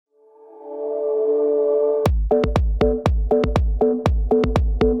I'm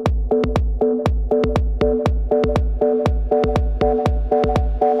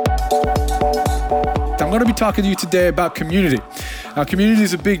going to be talking to you today about community. Community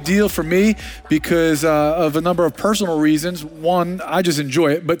is a big deal for me because of a number of personal reasons. One, I just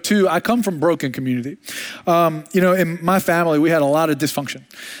enjoy it, but two, I come from broken community. In my family, we had a lot of dysfunction.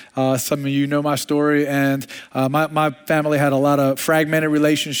 Some of you know my story, and my family had a lot of fragmented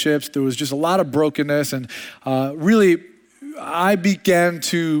relationships. There was just a lot of brokenness, and really, I began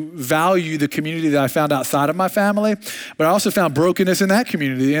to value the community that I found outside of my family, but I also found brokenness in that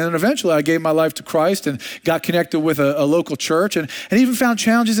community. And eventually I gave my life to Christ and got connected with a local church and even found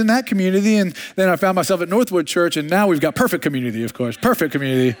challenges in that community. And then I found myself at Northwood Church, and now we've got perfect community, of course, perfect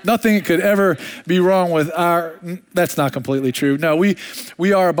community. Nothing could ever be wrong with that's not completely true. No,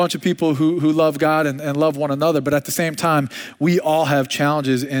 we are a bunch of people who love God and love one another, but at the same time, we all have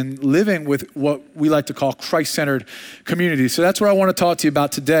challenges in living with what we like to call Christ-centered communities. So that's what I want to talk to you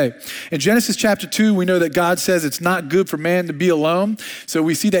about today. In Genesis chapter 2, we know that God says it's not good for man to be alone. So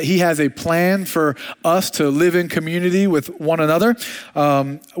we see that he has a plan for us to live in community with one another.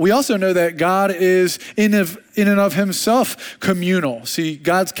 We also know that God is in and of himself communal. See,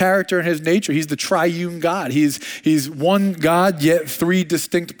 God's character and his nature, he's the triune God. He's one God, yet three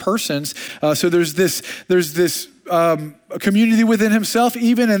distinct persons. So there's this a community within himself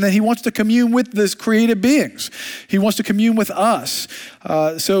even, and then he wants to commune with this created beings. He wants to commune with us.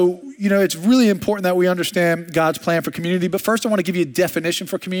 It's really important that we understand God's plan for community. But first I want to give you a definition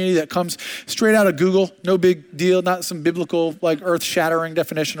for community that comes straight out of Google. No big deal, not some biblical earth-shattering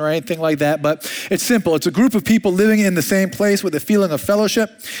definition or anything like that, but it's simple. It's a group of people living in the same place with a feeling of fellowship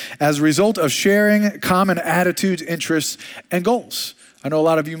as a result of sharing common attitudes, interests, and goals. I know a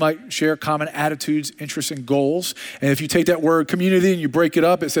lot of you might share common attitudes, interests, and goals. And if you take that word community and you break it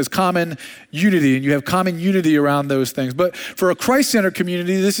up, it says common unity, and you have common unity around those things. But for a Christ-centered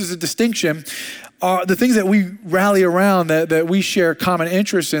community, this is a distinction. The things that we rally around, that we share common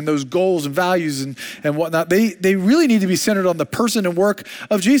interests in, those goals and values and whatnot, they really need to be centered on the person and work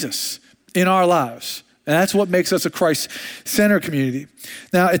of Jesus in our lives. And that's what makes us a Christ-centered community.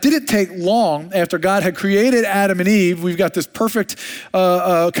 Now, it didn't take long after God had created Adam and Eve. We've got this perfect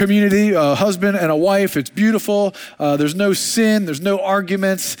community, a husband and a wife. It's beautiful. There's no sin. There's no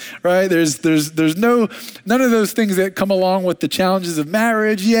arguments, right? There's none of those things that come along with the challenges of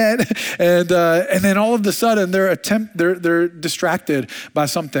marriage yet. And then all of a sudden, they're distracted by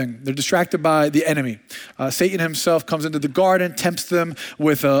something. They're distracted by the enemy. Satan himself comes into the garden, tempts them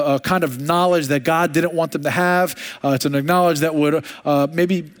with a kind of knowledge that God didn't want them to have. It's a knowledge that would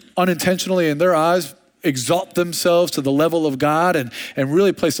maybe unintentionally in their eyes exalt themselves to the level of God and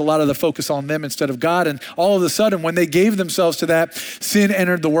really place a lot of the focus on them instead of God. And all of a sudden, when they gave themselves to that, sin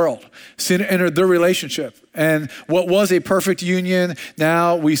entered the world. Sin entered their relationship. And what was a perfect union,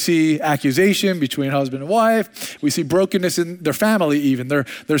 now we see accusation between husband and wife. We see brokenness in their family even.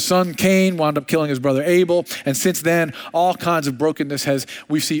 Their son Cain wound up killing his brother Abel. And since then, all kinds of brokenness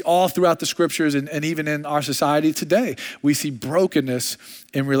we see all throughout the scriptures and even in our society today. We see brokenness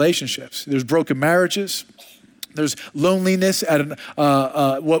in relationships. There's broken marriages. There's loneliness at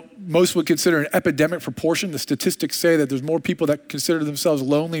what most would consider an epidemic proportion. The statistics say that there's more people that consider themselves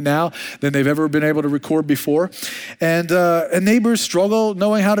lonely now than they've ever been able to record before. And neighbors struggle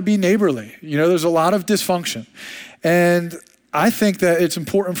knowing how to be neighborly. There's a lot of dysfunction. And I think that it's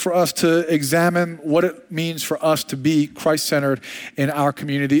important for us to examine what it means for us to be Christ-centered in our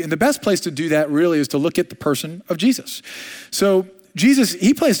community. And the best place to do that really is to look at the person of Jesus. So Jesus,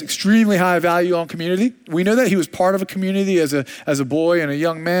 he placed extremely high value on community. We know that he was part of a community as a boy and a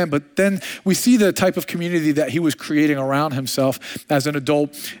young man, but then we see the type of community that he was creating around himself as an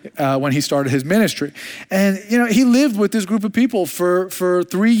adult when he started his ministry. And, he lived with this group of people for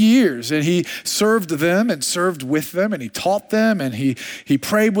 3 years, and he served them and served with them, and he taught them, and he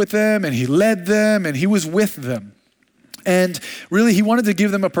prayed with them, and he led them, and he was with them. And really, he wanted to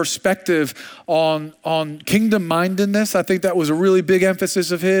give them a perspective on kingdom-mindedness. I think that was a really big emphasis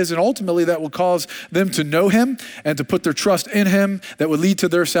of his. And ultimately, that would cause them to know him and to put their trust in him. That would lead to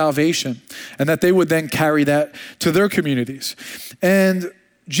their salvation. And that they would then carry that to their communities. And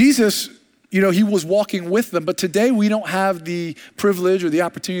Jesus, he was walking with them. But today, we don't have the privilege or the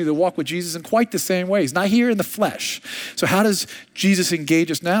opportunity to walk with Jesus in quite the same way. He's not here in the flesh. So how does Jesus engage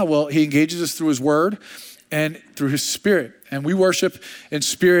us now? Well, he engages us through his word and through his spirit. And we worship in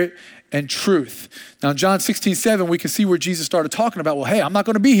spirit and truth. Now in John 16:7, we can see where Jesus started talking about, well, hey, I'm not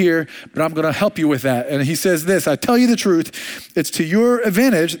going to be here, but I'm going to help you with that. And he says this, I tell you the truth, it's to your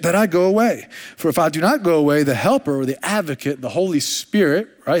advantage that I go away. For if I do not go away, the helper or the advocate, the Holy Spirit,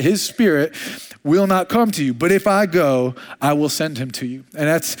 right, his spirit, will not come to you. But if I go, I will send him to you. And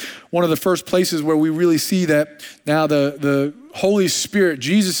that's one of the first places where we really see that now the Holy Spirit,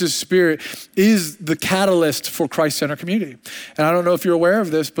 Jesus' Spirit, is the catalyst for Christ-centered community. And I don't know if you're aware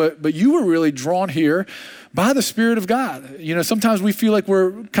of this, but you were really drawn here by the Spirit of God. You know, sometimes we feel like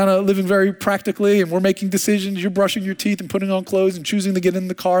we're kind of living very practically and we're making decisions. You're brushing your teeth and putting on clothes and choosing to get in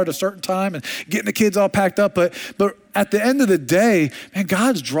the car at a certain time and getting the kids all packed up. But at the end of the day, man,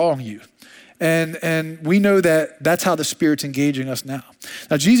 God's drawing you. And we know that that's how the Spirit's engaging us now.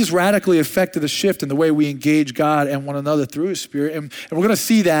 Now, Jesus radically affected the shift in the way we engage God and one another through his Spirit. And we're going to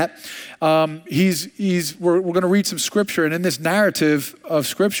see that. We're going to read some scripture. And in this narrative of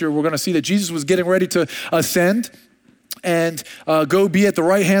scripture, we're going to see that Jesus was getting ready to ascend and go be at the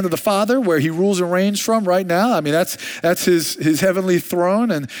right hand of the Father where he rules and reigns from right now. I mean, that's his heavenly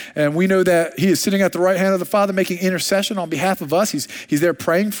throne. And we know that he is sitting at the right hand of the Father making intercession on behalf of us. He's there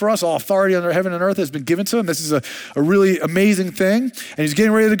praying for us. All authority under heaven and earth has been given to him. This is a really amazing thing. And he's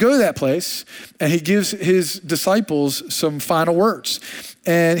getting ready to go to that place. And he gives his disciples some final words.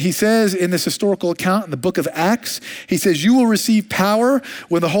 And he says in this historical account in the book of Acts, he says, "You will receive power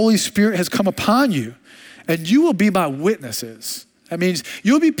when the Holy Spirit has come upon you. And you will be my witnesses." That means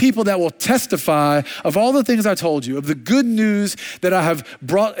you'll be people that will testify of all the things I told you, of the good news that I have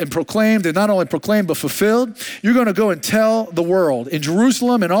brought and proclaimed, and not only proclaimed, but fulfilled. You're going to go and tell the world in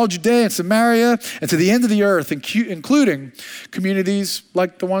Jerusalem and all Judea and Samaria and to the end of the earth, including communities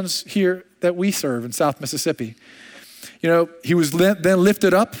like the ones here that we serve in South Mississippi. You know, he was then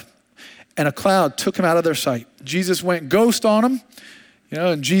lifted up and a cloud took him out of their sight. Jesus went ghost on him. You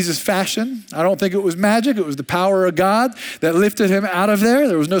know, in Jesus' fashion. I don't think it was magic. It was the power of God that lifted him out of there.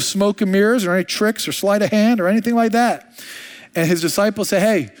 There was no smoke and mirrors or any tricks or sleight of hand or anything like that. And his disciples say,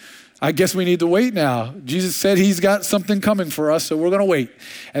 "Hey, I guess we need to wait now. Jesus said he's got something coming for us, so we're going to wait."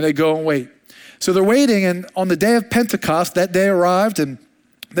 And they go and wait. So they're waiting, and on the day of Pentecost, that day arrived, and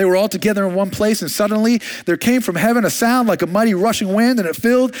they were all together in one place, and suddenly there came from heaven a sound like a mighty rushing wind, and it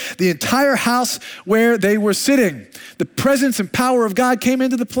filled the entire house where they were sitting. The presence and power of God came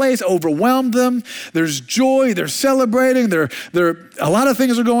into the place, overwhelmed them. There's joy, they're celebrating, a lot of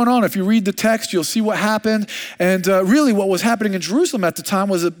things are going on. If you read the text, you'll see what happened. And really what was happening in Jerusalem at the time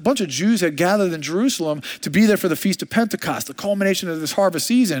was a bunch of Jews had gathered in Jerusalem to be there for the Feast of Pentecost, the culmination of this harvest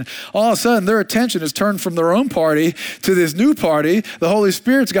season. All of a sudden, their attention is turned from their own party to this new party. The Holy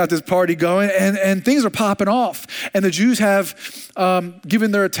Spirit's got this party going, and things are popping off. And the Jews have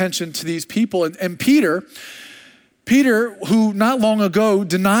given their attention to these people. And Peter, who not long ago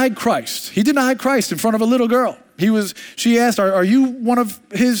denied Christ, he denied Christ in front of a little girl. She asked, are you one of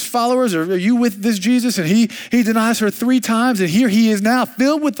his followers, or are you with this Jesus? And he denies her 3 times, and here he is now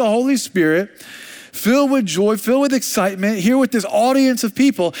filled with the Holy Spirit, filled with joy, filled with excitement, here with this audience of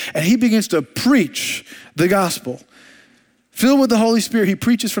people, and he begins to preach the gospel. Filled with the Holy Spirit, he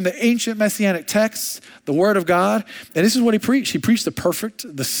preaches from the ancient messianic texts, the word of God, and this is what he preached. He preached the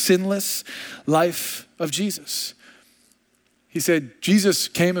perfect, the sinless life of Jesus. He said, Jesus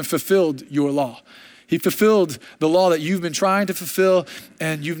came and fulfilled your law. He fulfilled the law that you've been trying to fulfill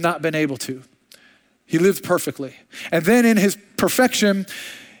and you've not been able to. He lived perfectly. And then in his perfection,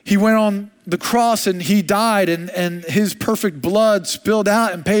 he went on the cross and he died, and his perfect blood spilled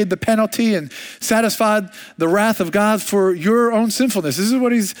out and paid the penalty and satisfied the wrath of God for your own sinfulness. This is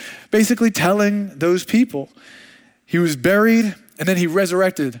what he's basically telling those people. He was buried and then he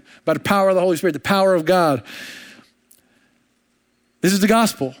resurrected by the power of the Holy Spirit, the power of God. This is the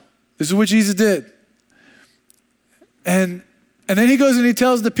gospel. This is what Jesus did. And then he goes and he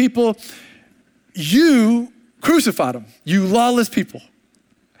tells the people, you crucified him, you lawless people.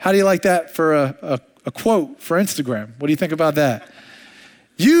 How do you like that for a quote for Instagram? What do you think about that?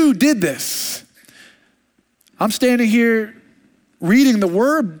 You did this. I'm standing here reading the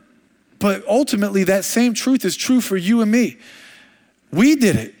word, but ultimately that same truth is true for you and me. We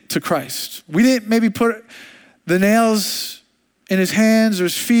did it to Christ. We didn't maybe put the nails in his hands or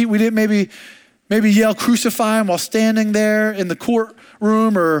his feet. We didn't maybe yell, crucify him while standing there in the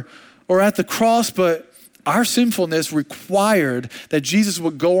courtroom or at the cross, but our sinfulness required that Jesus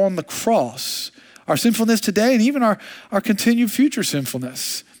would go on the cross. Our sinfulness today and even our continued future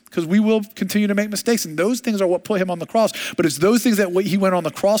sinfulness, because we will continue to make mistakes, and those things are what put him on the cross. But it's those things that he went on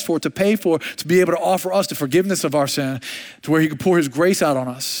the cross for, to pay for, to be able to offer us the forgiveness of our sin, to where he could pour his grace out on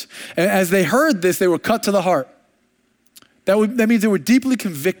us. And as they heard this, they were cut to the heart. That means they were deeply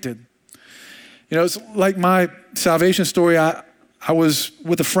convicted. You know, it's like my salvation story. I was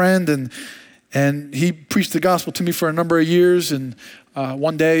with a friend and he preached the gospel to me for a number of years. And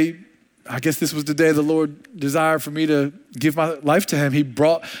one day I guess this was the day the Lord desired for me to give my life to him. He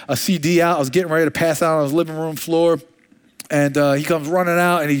brought a CD out. I was getting ready to pass out on his living room floor. And he comes running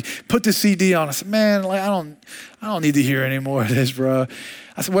out and he put the CD on. I said, man, like, I don't need to hear any more of this, bro.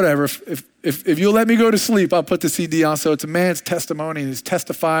 I said, whatever. If you'll let me go to sleep, I'll put the CD on. So it's a man's testimony, and he's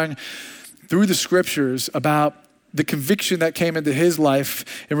testifying through the scriptures about the conviction that came into his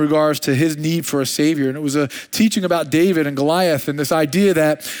life in regards to his need for a savior. And it was a teaching about David and Goliath, and this idea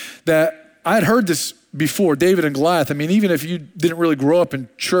that I had heard this before, David and Goliath. I mean, even if you didn't really grow up in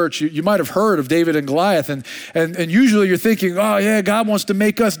church, you might have heard of David and Goliath. And usually you're thinking, oh yeah, God wants to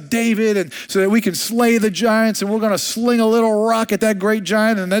make us David and so that we can slay the giants, and we're going to sling a little rock at that great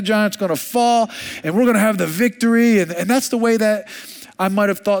giant, and that giant's going to fall, and we're going to have the victory. And that's the way that I might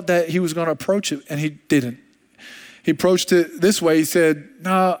have thought that he was going to approach it, and he didn't. He approached it this way. He said,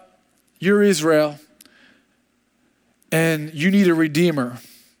 no, you're Israel, and you need a redeemer.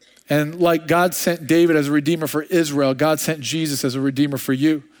 And like God sent David as a redeemer for Israel, God sent Jesus as a redeemer for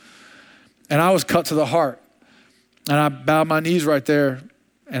you. And I was cut to the heart. And I bowed my knees right there,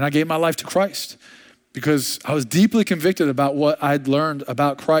 and I gave my life to Christ because I was deeply convicted about what I'd learned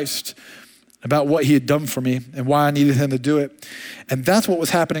about Christ, about what he had done for me and why I needed him to do it. And that's what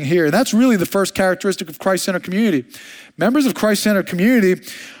was happening here. And that's really the first characteristic of Christ-centered community. Members of Christ-centered community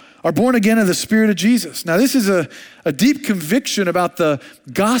are born again in the Spirit of Jesus. Now, this is a deep conviction about the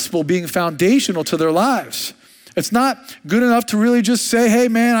gospel being foundational to their lives. It's not good enough to really just say, hey,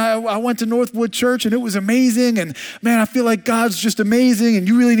 man, I went to Northwood Church and it was amazing. And man, I feel like God's just amazing. And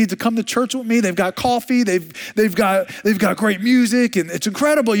you really need to come to church with me. They've got coffee. They've got great music, and it's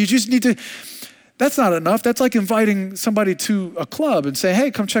incredible. You just need to. That's not enough. That's like inviting somebody to a club and say, hey,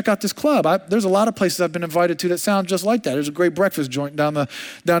 come check out this club. There's a lot of places I've been invited to that sound just like that. There's a great breakfast joint down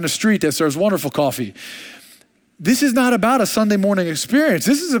the street that serves wonderful coffee. This is not about a Sunday morning experience.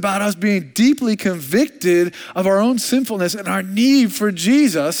 This is about us being deeply convicted of our own sinfulness and our need for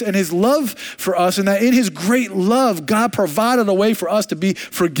Jesus and his love for us, and that in his great love, God provided a way for us to be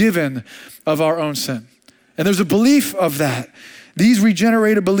forgiven of our own sin. And there's a belief of that. These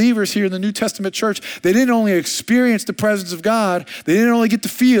regenerated believers here in the New Testament church, they didn't only experience the presence of God, they didn't only get the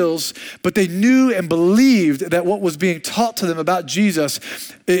feels, but they knew and believed that what was being taught to them about Jesus,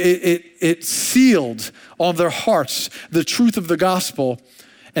 it sealed on their hearts the truth of the gospel,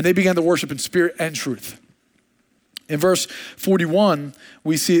 and they began to worship in spirit and truth. In verse 41,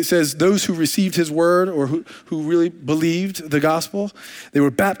 we see it says, those who received his word, or who really believed the gospel, they were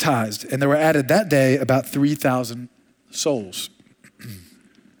baptized, and there were added that day about 3,000 souls.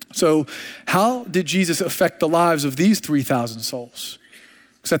 So how did Jesus affect the lives of these 3,000 souls?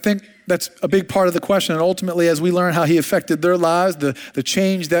 Because I think that's a big part of the question. And ultimately, as we learn how he affected their lives, the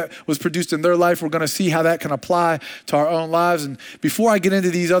change that was produced in their life, we're going to see how that can apply to our own lives. And before I get into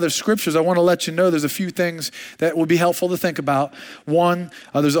these other scriptures, I want to let you know there's a few things that would be helpful to think about. One,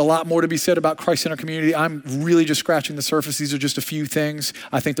 there's a lot more to be said about Christ-centered community. I'm really just scratching the surface. These are just a few things.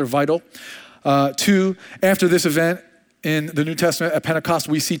 I think they're vital. Two, after this event, in the New Testament at Pentecost,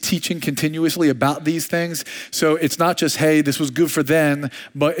 we see teaching continuously about these things. So it's not just, hey, this was good for then,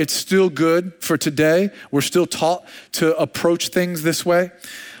 but it's still good for today. We're still taught to approach things this way.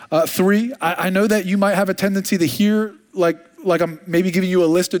 Three, I know that you might have a tendency to hear like I'm maybe giving you a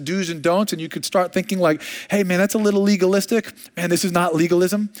list of do's and don'ts, and you could start thinking like, hey man, that's a little legalistic. Man, this is not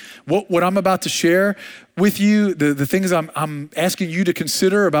legalism. What I'm about to share with you, the things I'm asking you to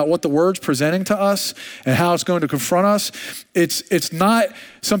consider about what the word's presenting to us and how it's going to confront us, it's not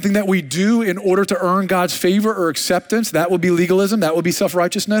something that we do in order to earn God's favor or acceptance. That would be legalism. That would be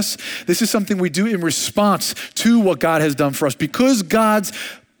self-righteousness. This is something we do in response to what God has done for us. Because God's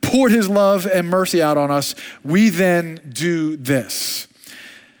poured his love and mercy out on us, we then do this.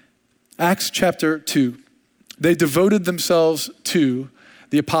 Acts chapter 2. They devoted themselves to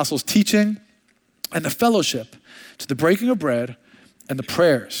the apostles' teaching and the fellowship, to the breaking of bread and the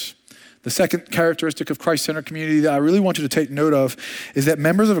prayers. The second characteristic of Christ-centered community that I really want you to take note of is that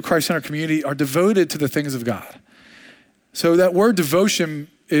members of a Christ-centered community are devoted to the things of God. So that word devotion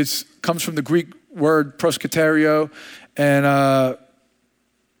comes from the Greek word proskyterio, and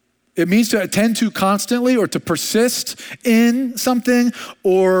it means to attend to constantly, or to persist in something,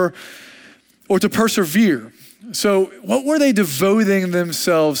 or to persevere. So what were they devoting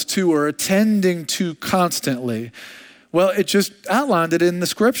themselves to or attending to constantly? Well, it just outlined it in the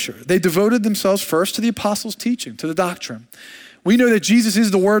scripture. They devoted themselves first to the apostles' teaching, to the doctrine. We know that Jesus is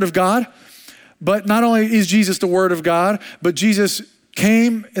the Word of God, but not only is Jesus the Word of God, but Jesus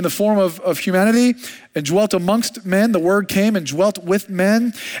came in the form of humanity and dwelt amongst men. The word came and dwelt with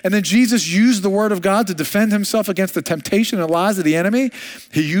men. And then Jesus used the word of God to defend himself against the temptation and lies of the enemy.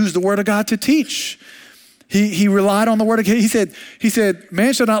 He used the word of God to teach. He relied on the word of God. He said,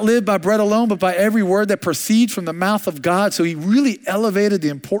 man shall not live by bread alone, but by every word that proceeds from the mouth of God. So he really elevated the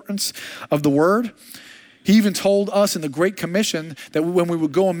importance of the word. He even told us in the Great Commission that when we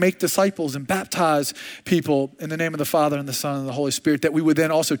would go and make disciples and baptize people in the name of the Father and the Son and the Holy Spirit, that we would then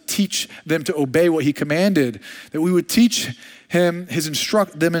also teach them to obey what he commanded, that we would teach them his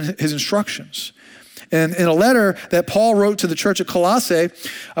instructions. And in a letter that Paul wrote to the church at Colossae,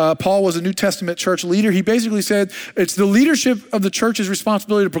 Paul was a New Testament church leader. He basically said, it's the leadership of the church's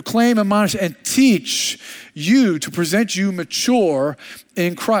responsibility to proclaim, admonish, and teach you to present you mature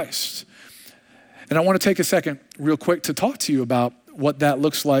in Christ. And I want to take a second real quick to talk to you about what that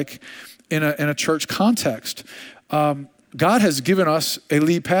looks like in a church context. God has given us a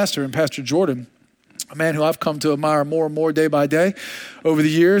lead pastor in Pastor Jordan, a man who I've come to admire more and more day by day over the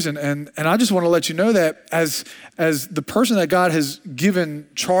years. And I just want to let you know that as the person that God has given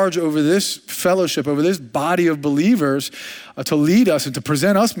charge over this fellowship, over this body of believers to lead us and to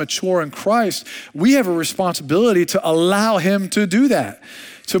present us mature in Christ, we have a responsibility to allow him to do that,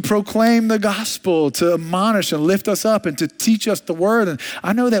 to proclaim the gospel, to admonish and lift us up and to teach us the word. And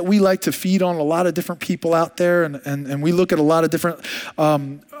I know that we like to feed on a lot of different people out there and we look at a lot of different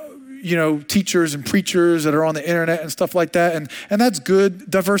teachers and preachers that are on the internet and stuff like that. And that's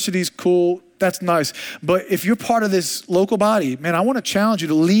good. Diversity is cool. That's nice. But if you're part of this local body, man, I want to challenge you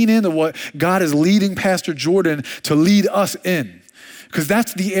to lean into what God is leading Pastor Jordan to lead us in. Because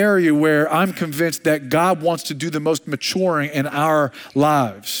that's the area where I'm convinced that God wants to do the most maturing in our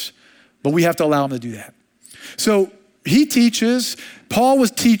lives. But we have to allow him to do that. So he teaches, Paul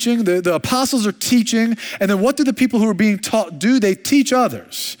was teaching, the apostles are teaching, and then what do the people who are being taught do? They teach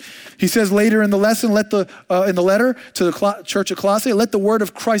others. He says later in the lesson, in the letter to the church of Colossae, let the word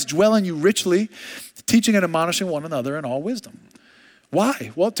of Christ dwell in you richly, teaching and admonishing one another in all wisdom.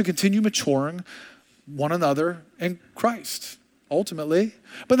 Why? Well, to continue maturing one another in Christ, ultimately.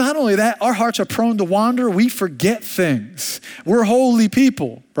 But not only that, our hearts are prone to wander. We forget things. We're holy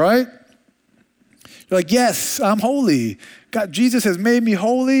people, right? You're like, yes, I'm holy. God, Jesus has made me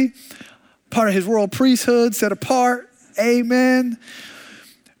holy, part of his royal priesthood, set apart. Amen.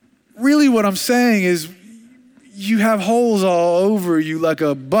 Really what I'm saying is you have holes all over you like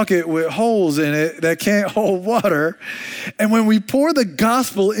a bucket with holes in it that can't hold water. And when we pour the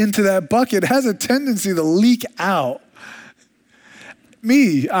gospel into that bucket, it has a tendency to leak out.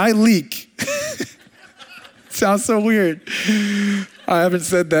 I leak. Sounds so weird. I haven't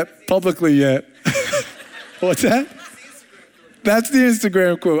said that publicly yet. What's that? That's the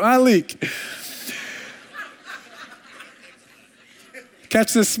Instagram quote. I leak.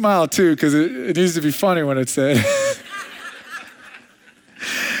 Catch this smile too, because it needs to be funny when it's said.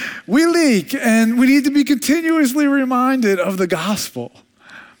 We leak, and we need to be continuously reminded of the gospel.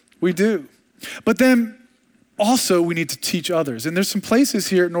 We do. But then also, we need to teach others. And there's some places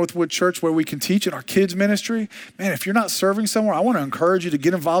here at Northwood Church where we can teach in our kids ministry. Man, if you're not serving somewhere, I want to encourage you to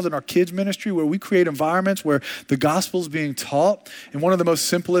get involved in our kids ministry where we create environments where the gospel is being taught in one of the most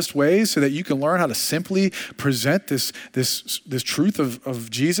simplest ways so that you can learn how to simply present this truth of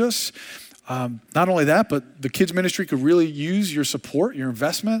Jesus. Not only that, but the kids ministry could really use your support, your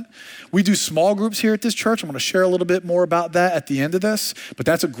investment. We do small groups here at this church. I'm going to share a little bit more about that at the end of this, but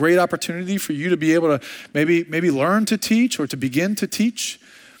that's a great opportunity for you to be able to maybe learn to teach or to begin to teach.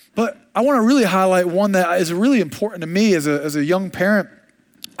 But I want to really highlight one that is really important to me as a young parent.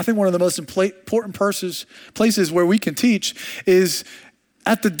 I think one of the most important places where we can teach is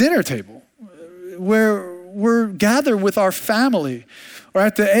at the dinner table, where we're gathered with our family, or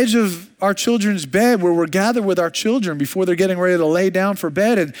at the edge of our children's bed where we're gathered with our children before they're getting ready to lay down for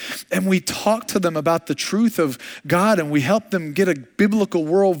bed. And we talk to them about the truth of God, and we help them get a biblical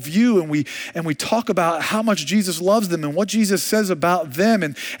worldview, and we talk about how much Jesus loves them and what Jesus says about them,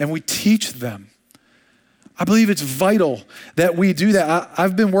 and we teach them. I believe it's vital that we do that.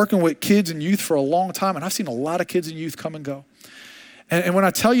 I've been working with kids and youth for a long time, and I've seen a lot of kids and youth come and go. And when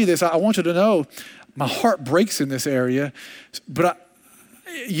I tell you this, I want you to know my heart breaks in this area, but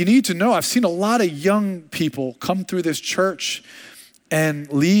you need to know I've seen a lot of young people come through this church and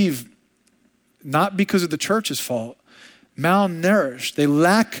leave not because of the church's fault, malnourished. They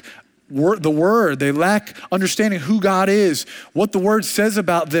lack the word. They lack understanding who God is, what the word says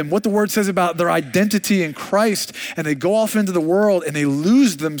about them, what the word says about their identity in Christ, and they go off into the world and they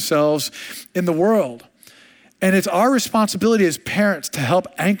lose themselves in the world. And it's our responsibility as parents to help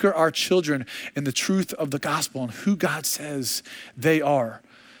anchor our children in the truth of the gospel and who God says they are,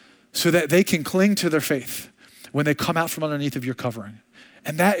 so that they can cling to their faith when they come out from underneath of your covering.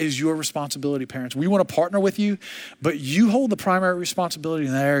 And that is your responsibility, parents. We want to partner with you, but you hold the primary responsibility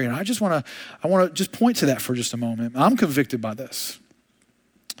in that area. And I want to just point to that for just a moment. I'm convicted by this.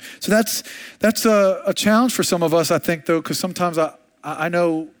 So that's a challenge for some of us, I think, though, because sometimes I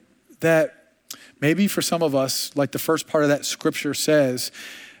know that maybe for some of us, like the first part of that scripture says,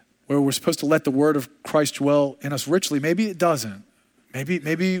 where we're supposed to let the word of Christ dwell in us richly, maybe it doesn't.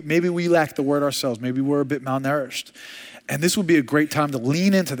 Maybe we lack the word ourselves. Maybe we're a bit malnourished. And this would be a great time to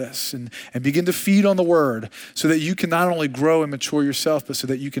lean into this and begin to feed on the word so that you can not only grow and mature yourself, but so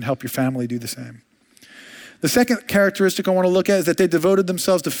that you can help your family do the same. The second characteristic I want to look at is that they devoted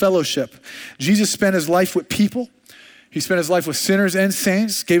themselves to fellowship. Jesus spent his life with people. He spent his life with sinners and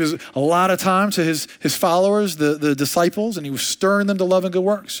saints, gave a lot of time to his followers, the disciples, and he was stirring them to love and good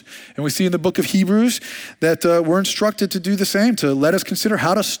works. And we see in the book of Hebrews that we're instructed to do the same, to let us consider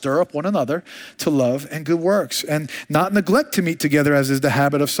how to stir up one another to love and good works, and not neglect to meet together as is the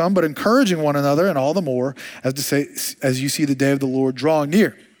habit of some, but encouraging one another, and all the more as you see the day of the Lord drawing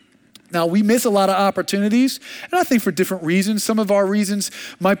near. Now, we miss a lot of opportunities, and I think for different reasons. Some of our reasons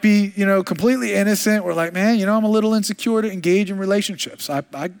might be, completely innocent. We're like, man, I'm a little insecure to engage in relationships. I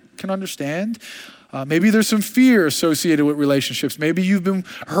can understand. Maybe there's some fear associated with relationships. Maybe you've been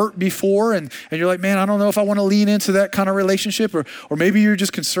hurt before, and you're like, man, I don't know if I want to lean into that kind of relationship, or maybe you're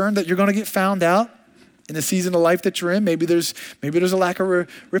just concerned that you're going to get found out in the season of life that you're in. Maybe there's a lack of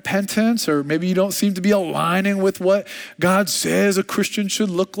repentance, or maybe you don't seem to be aligning with what God says a Christian should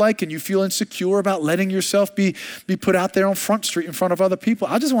look like, and you feel insecure about letting yourself be put out there on Front Street in front of other people.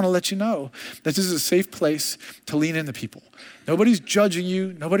 I just want to let you know that this is a safe place to lean into people. Nobody's judging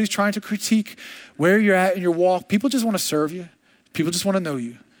you. Nobody's trying to critique where you're at in your walk. People just want to serve you. People just want to know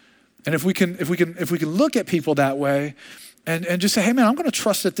you. And if we can look at people that way and just say, hey man, I'm going to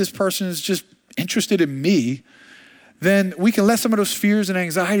trust that this person is just interested in me, then we can let some of those fears and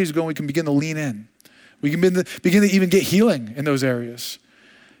anxieties go, and we can begin to lean in. We can begin to even get healing in those areas.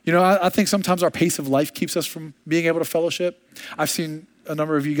 I think sometimes our pace of life keeps us from being able to fellowship. I've seen a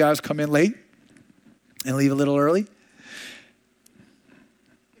number of you guys come in late and leave a little early.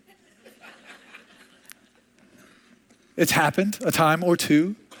 It's happened a time or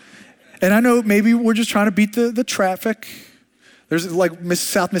two. And I know maybe we're just trying to beat the traffic. There's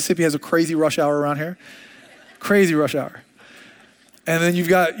South Mississippi has a crazy rush hour around here. Crazy rush hour. And then you've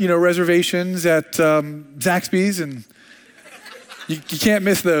got, reservations at Zaxby's, and you can't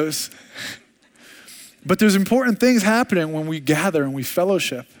miss those. But there's important things happening when we gather and we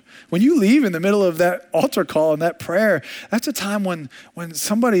fellowship. When you leave in the middle of that altar call and that prayer, that's a time when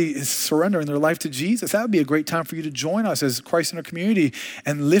somebody is surrendering their life to Jesus. That would be a great time for you to join us as Christ in our community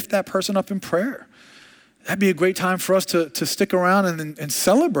and lift that person up in prayer. That'd be a great time for us to stick around and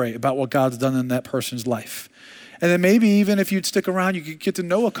celebrate about what God's done in that person's life. And then maybe even if you'd stick around, you could get to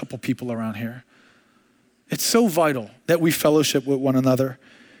know a couple people around here. It's so vital that we fellowship with one another.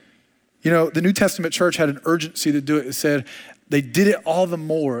 The New Testament church had an urgency to do it. It said they did it all the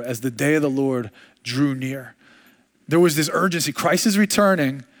more as the day of the Lord drew near. There was this urgency. Christ is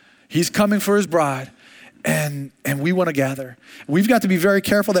returning. He's coming for his bride. And we want to gather. We've got to be very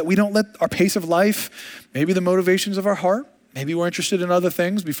careful that we don't let our pace of life, maybe the motivations of our heart, maybe we're interested in other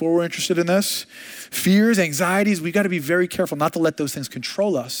things before we're interested in this, fears, anxieties, we've got to be very careful not to let those things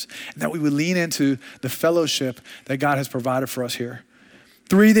control us, and that we would lean into the fellowship that God has provided for us here.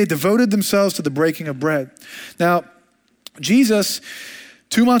 3, they devoted themselves to the breaking of bread. Now, Jesus,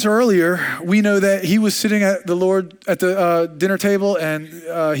 2 months earlier, we know that he was sitting at the dinner table,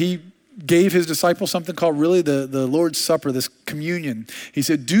 and he gave his disciples something called really the Lord's Supper, this communion. He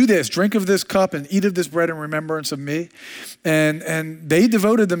said, do this, drink of this cup and eat of this bread in remembrance of me. And they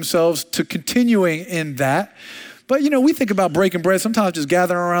devoted themselves to continuing in that. But, we think about breaking bread, sometimes just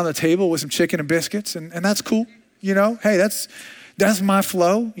gathering around the table with some chicken and biscuits, and that's cool. Hey, that's my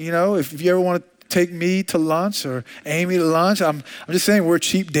flow. If you ever want to take me to lunch or Amy to lunch, I'm just saying we're a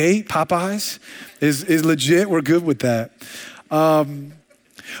cheap date. Popeyes is legit. We're good with that.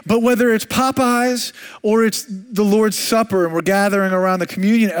 But whether it's Popeyes or it's the Lord's Supper and we're gathering around the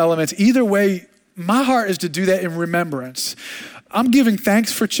communion elements, either way, my heart is to do that in remembrance. I'm giving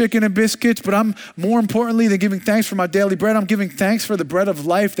thanks for chicken and biscuits, but I'm more importantly than giving thanks for my daily bread, I'm giving thanks for the bread of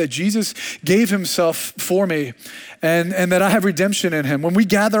life that Jesus gave himself for me and that I have redemption in him. When we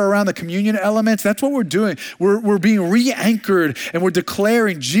gather around the communion elements, that's what we're doing. We're being re-anchored and we're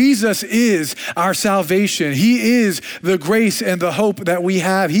declaring Jesus is our salvation. He is the grace and the hope that we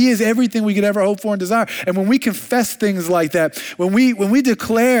have. He is everything we could ever hope for and desire. And when we confess things like that, when we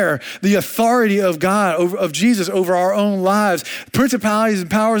declare the authority of God, of Jesus over our own lives, principalities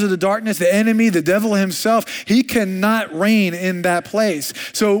and powers of the darkness, the enemy, the devil himself, he cannot reign in that place.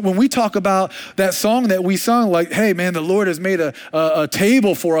 So when we talk about that song that we sung, like, hey man, the Lord has made a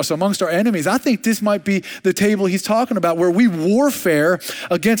table for us amongst our enemies, I think this might be the table he's talking about, where we warfare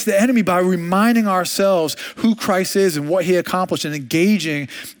against the enemy by reminding ourselves who Christ is and what he accomplished and engaging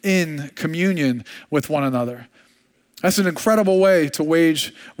in communion with one another. That's an incredible way to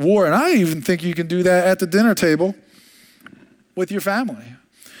wage war. And I even think you can do that at the dinner table with your family.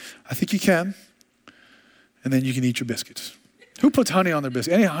 I think you can. And then you can eat your biscuits. Who puts honey on their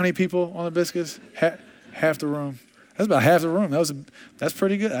biscuits? Any honey people on the biscuits? Half the room. That's about half the room. That's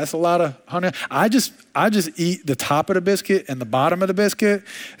pretty good. That's a lot of honey. I just eat the top of the biscuit and the bottom of the biscuit.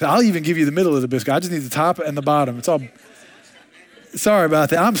 I'll even give you the middle of the biscuit. I just need the top and the bottom. It's all, sorry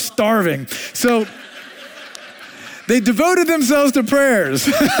about that. I'm starving. So they devoted themselves to prayers.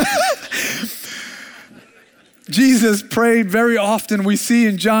 Jesus prayed very often. We see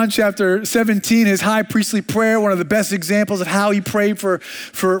in John chapter 17, his high priestly prayer, one of the best examples of how he prayed for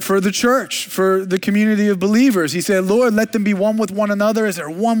the church, for the community of believers. He said, Lord, let them be one with one another as they're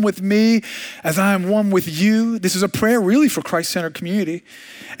one with me, as I am one with you. This is a prayer really for Christ-centered community.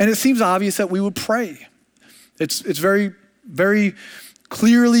 And it seems obvious that we would pray. It's very, very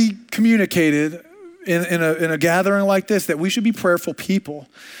clearly communicated in a gathering like this that we should be prayerful people.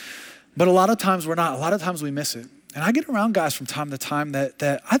 But a lot of times we're not. A lot of times we miss it. And I get around guys from time to time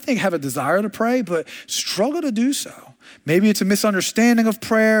that I think have a desire to pray, but struggle to do so. Maybe it's a misunderstanding of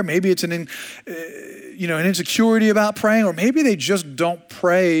prayer. Maybe it's an insecurity about praying, or maybe they just don't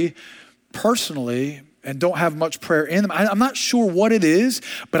pray personally and don't have much prayer in them. I'm not sure what it is,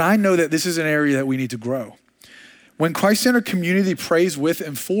 but I know that this is an area that we need to grow. When Christ-centered community prays with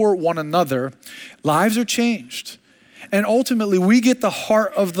and for one another, lives are changed. And ultimately, we get the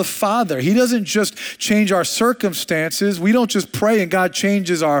heart of the Father. He doesn't just change our circumstances. We don't just pray and God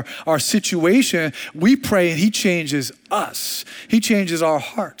changes our situation. We pray and he changes us. He changes our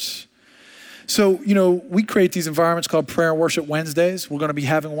hearts. So, we create these environments called Prayer and Worship Wednesdays. We're going to be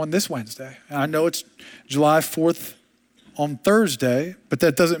having one this Wednesday. And I know it's July 4th on Thursday, but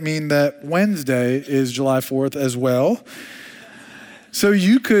that doesn't mean that Wednesday is July 4th as well. So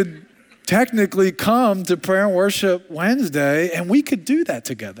you could technically come to Prayer and Worship Wednesday, and we could do that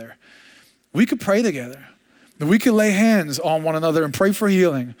together. We could pray together. We could lay hands on one another and pray for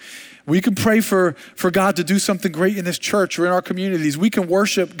healing. We could pray for God to do something great in this church or in our communities. We can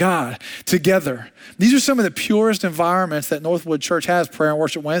worship God together. These are some of the purest environments that Northwood Church has, Prayer and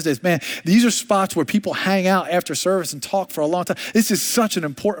Worship Wednesdays. Man, these are spots where people hang out after service and talk for a long time. This is such an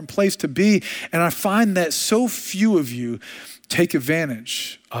important place to be, and I find that so few of you take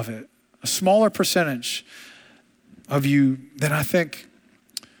advantage of it. A smaller percentage of you than I think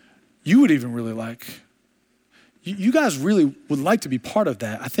you would even really like. You guys really would like to be part of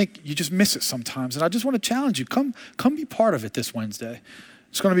that. I think you just miss it sometimes. And I just want to challenge you. Come be part of it this Wednesday.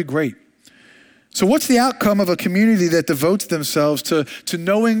 It's going to be great. So what's the outcome of a community that devotes themselves to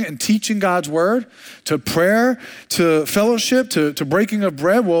knowing and teaching God's word, to prayer, to fellowship, to breaking of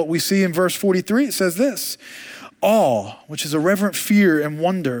bread? Well, we see in verse 43, it says this: awe, which is a reverent fear and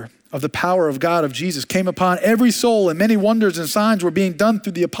wonder of the power of God, of Jesus, came upon every soul, and many wonders and signs were being done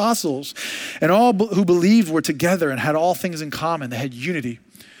through the apostles. And all who believed were together and had all things in common. They had unity.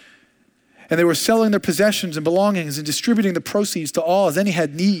 And they were selling their possessions and belongings and distributing the proceeds to all as any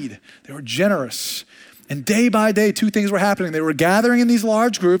had need. They were generous. And day by day, two things were happening. They were gathering in these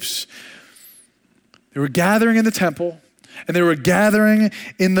large groups. They were gathering in the temple. And they were gathering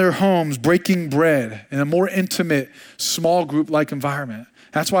in their homes, breaking bread in a more intimate, small group-like environment.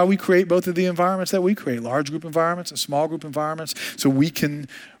 That's why we create both of the environments that we create, large group environments and small group environments, so we can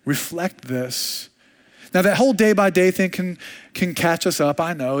reflect this. Now, that whole day-by-day thing can catch us up.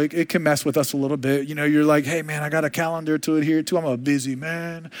 I know it can mess with us a little bit. You're like, hey man, I got a calendar to adhere to. I'm a busy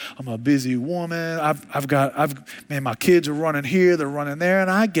man. I'm a busy woman. My kids are running here, they're running there,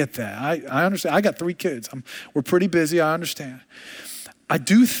 and I get that. I understand. I got 3 kids. We're pretty busy. I understand. I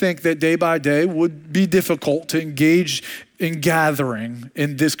do think that day by day would be difficult to engage in gathering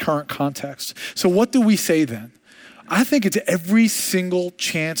in this current context. So what do we say then? I think it's every single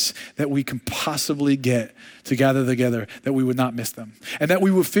chance that we can possibly get to gather together that we would not miss them. And that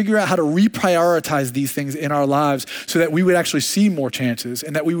we would figure out how to reprioritize these things in our lives so that we would actually see more chances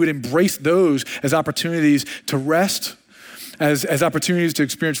and that we would embrace those as opportunities to rest, as opportunities to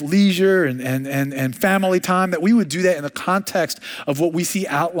experience leisure and family time, that we would do that in the context of what we see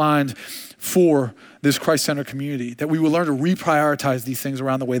outlined for this Christ-centered community, that we would learn to reprioritize these things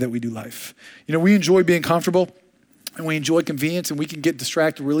around the way that we do life. You know, we enjoy being comfortable and we enjoy convenience and we can get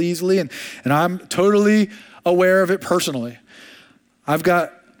distracted really easily. And I'm totally aware of it personally. I've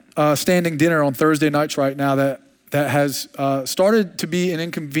got standing dinner on Thursday nights right now that has started to be an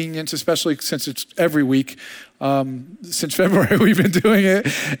inconvenience, especially since it's every week. Since February, we've been doing it.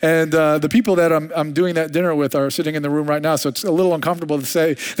 And the people that I'm doing that dinner with are sitting in the room right now. So it's a little uncomfortable to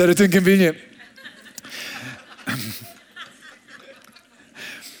say that it's inconvenient.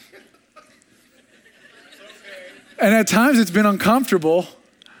 And at times it's been uncomfortable.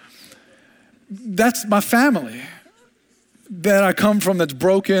 That's my family that I come from that's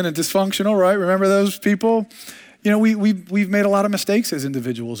broken and dysfunctional, right? Remember those people? You know, we've made a lot of mistakes as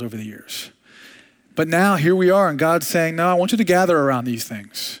individuals over the years. But now here we are and God's saying, no, I want you to gather around these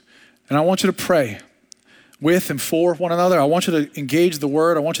things. And I want you to pray with and for one another. I want you to engage the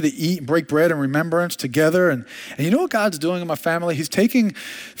word. I want you to eat and break bread in remembrance together. And you know what God's doing in my family? He's taking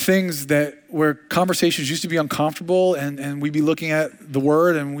things where conversations used to be uncomfortable and we'd be looking at the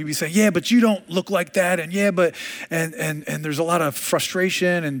word and we'd be saying, yeah, but you don't look like that. And yeah, but, and there's a lot of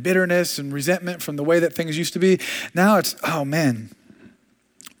frustration and bitterness and resentment from the way that things used to be. Now it's, oh man,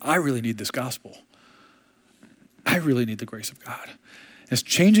 I really need this gospel. I really need the grace of God. It's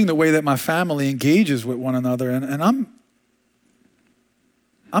changing the way that my family engages with one another. And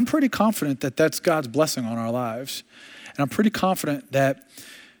I'm pretty confident that that's God's blessing on our lives. And I'm pretty confident that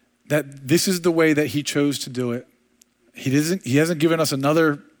this is the way that he chose to do it. He hasn't given us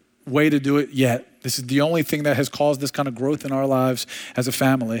another way to do it yet. This is the only thing that has caused this kind of growth in our lives as a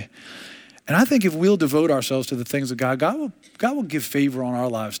family. And I think if we'll devote ourselves to the things of God, God will give favor on our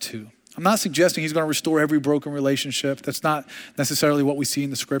lives too. I'm not suggesting he's going to restore every broken relationship. That's not necessarily what we see in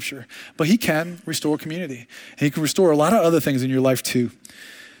the scripture. But he can restore community. And he can restore a lot of other things in your life too.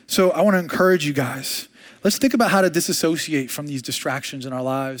 So I want to encourage you guys. Let's think about how to disassociate from these distractions in our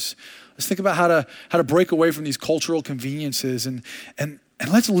lives. Let's think about how to break away from these cultural conveniences and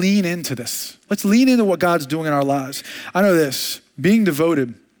let's lean into this. Let's lean into what God's doing in our lives. I know this, being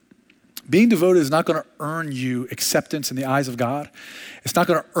devoted is not going to earn you acceptance in the eyes of God. It's not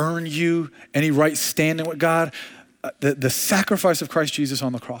going to earn you any right standing with God. The sacrifice of Christ Jesus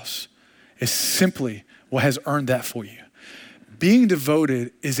on the cross is simply what has earned that for you. Being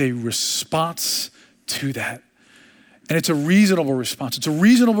devoted is a response to that. And it's a reasonable response. It's a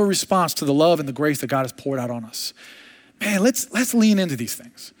reasonable response to the love and the grace that God has poured out on us. Man, let's lean into these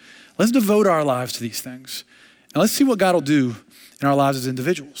things. Let's devote our lives to these things. And let's see what God will do in our lives as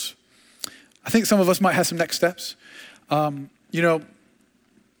individuals. I think some of us might have some next steps.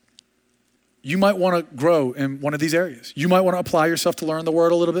 You might want to grow in one of these areas. You might want to apply yourself to learn the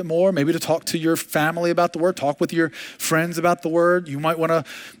word a little bit more, maybe to talk to your family about the word, talk with your friends about the word. You might want to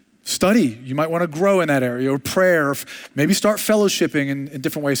study. You might want to grow in that area, or prayer, or maybe start fellowshipping in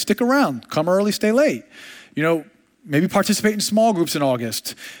different ways. Stick around, come early, stay late. Maybe participate in small groups in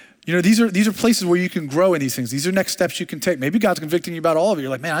August. These are places where you can grow in these things. These are next steps you can take. Maybe God's convicting you about all of it. You're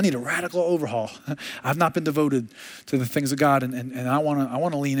like, man, I need a radical overhaul. I've not been devoted to the things of God, and I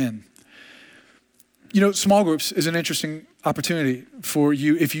want to lean in. Small groups is an interesting opportunity for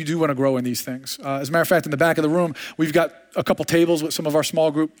you if you do want to grow in these things. As a matter of fact, in the back of the room, we've got a couple tables with some of our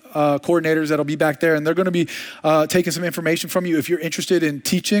small group coordinators that'll be back there, and they're going to be taking some information from you if you're interested in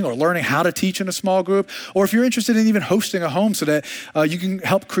teaching or learning how to teach in a small group, or if you're interested in even hosting a home so that you can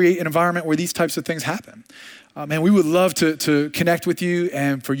help create an environment where these types of things happen. Man, we would love to connect with you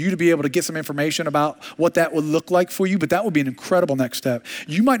and for you to be able to get some information about what that would look like for you, but that would be an incredible next step.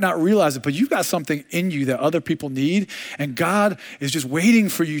 You might not realize it, but you've got something in you that other people need, and God is just waiting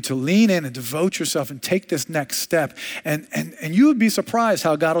for you to lean in and devote yourself and take this next step, and you would be surprised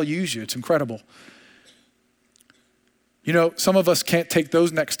how God will use you. It's incredible. Some of us can't take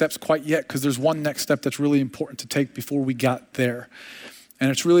those next steps quite yet because there's one next step that's really important to take before we got there, and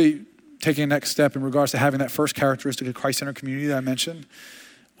it's really taking a next step in regards to having that first characteristic of Christ-centered community that I mentioned.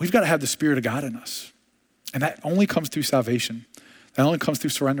 We've got to have the Spirit of God in us. And that only comes through salvation. That only comes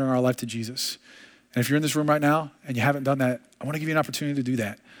through surrendering our life to Jesus. And if you're in this room right now and you haven't done that, I want to give you an opportunity to do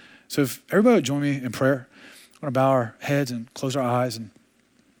that. So if everybody would join me in prayer, I'm going to bow our heads and close our eyes. And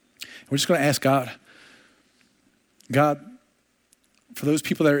we're just going to ask God, for those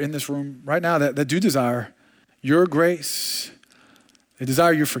people that are in this room right now that do desire, your grace. They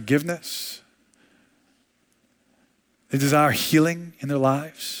desire your forgiveness. They desire healing in their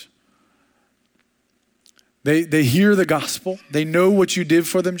lives. They hear the gospel. They know what you did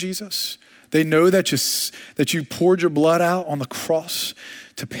for them, Jesus. They know that you poured your blood out on the cross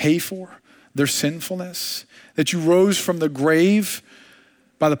to pay for their sinfulness, that you rose from the grave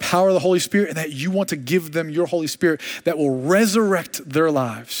by the power of the Holy Spirit, and that you want to give them your Holy Spirit that will resurrect their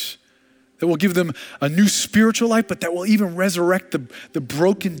lives, that will give them a new spiritual life, but that will even resurrect the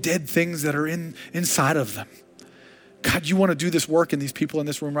broken, dead things that are inside of them. God, you want to do this work in these people in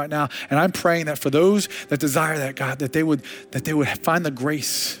this room right now. And I'm praying that for those that desire that, God, that they would find the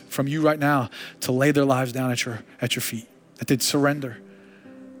grace from you right now to lay their lives down at your feet, that they'd surrender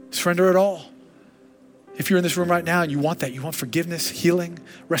it all. If you're in this room right now and you want that, you want forgiveness, healing,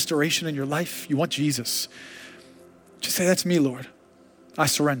 restoration in your life, you want Jesus, just say, that's me, Lord. I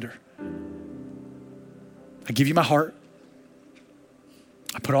surrender. I give you my heart.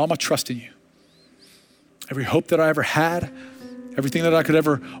 I put all my trust in you. Every hope that I ever had, everything that I could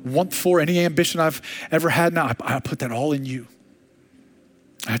ever want for, any ambition I've ever had, now I put that all in you.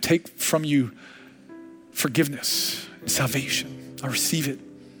 I take from you forgiveness and salvation. I receive it.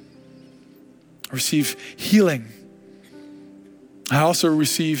 I receive healing. I also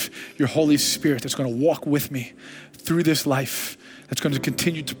receive your Holy Spirit that's going to walk with me through this life, that's going to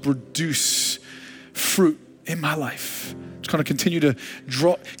continue to produce fruit in my life. It's going to continue to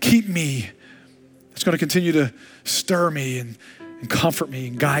keep me. It's going to continue to stir me and comfort me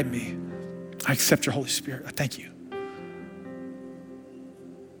and guide me. I accept your Holy Spirit. I thank you.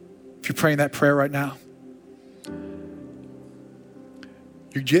 If you're praying that prayer right now,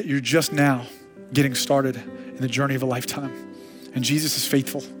 you're just now getting started in the journey of a lifetime. And Jesus is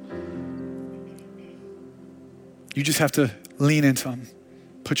faithful. You just have to lean into him.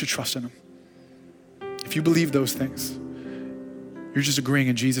 Put your trust in him. If you believe those things, you're just agreeing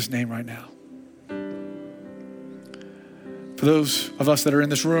in Jesus' name right now. For those of us that are in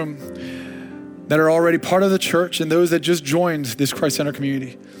this room that are already part of the church and those that just joined this Christ Center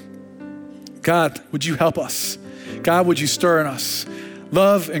community, God, would you help us? God, would you stir in us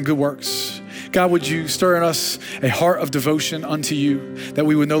love and good works? God, would you stir in us a heart of devotion unto you, that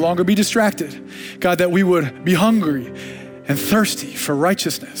we would no longer be distracted. God, that we would be hungry and thirsty for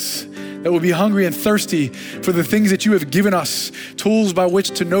righteousness, that we'll be hungry and thirsty for the things that you have given us, tools by which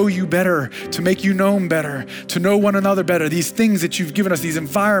to know you better, to make you known better, to know one another better, these things that you've given us, these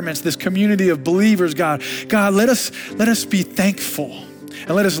environments, this community of believers, God. God, let us be thankful and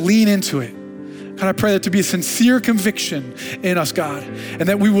let us lean into it. God, I pray that to be a sincere conviction in us, God, and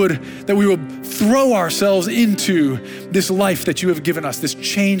that we would throw ourselves into this life that you have given us, this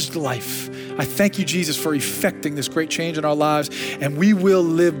changed life. I thank you, Jesus, for effecting this great change in our lives, and we will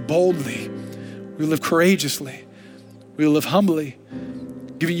live boldly. We will live courageously. We will live humbly,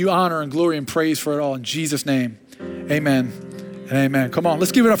 giving you honor and glory and praise for it all. In Jesus' name, amen and amen. Come on,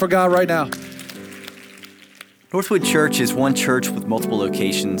 let's give it up for God right now. Northwood Church is one church with multiple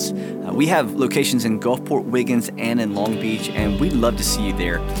locations. We have locations in Gulfport, Wiggins, and in Long Beach, and we'd love to see you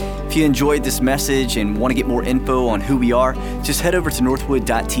there. If you enjoyed this message and want to get more info on who we are, just head over to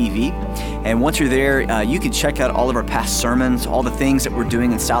northwood.tv. And once you're there, you can check out all of our past sermons, all the things that we're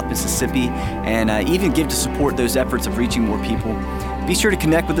doing in South Mississippi, and even give to support those efforts of reaching more people. Be sure to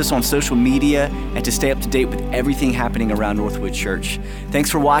connect with us on social media and to stay up to date with everything happening around Northwood Church. Thanks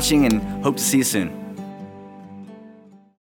for watching and hope to see you soon.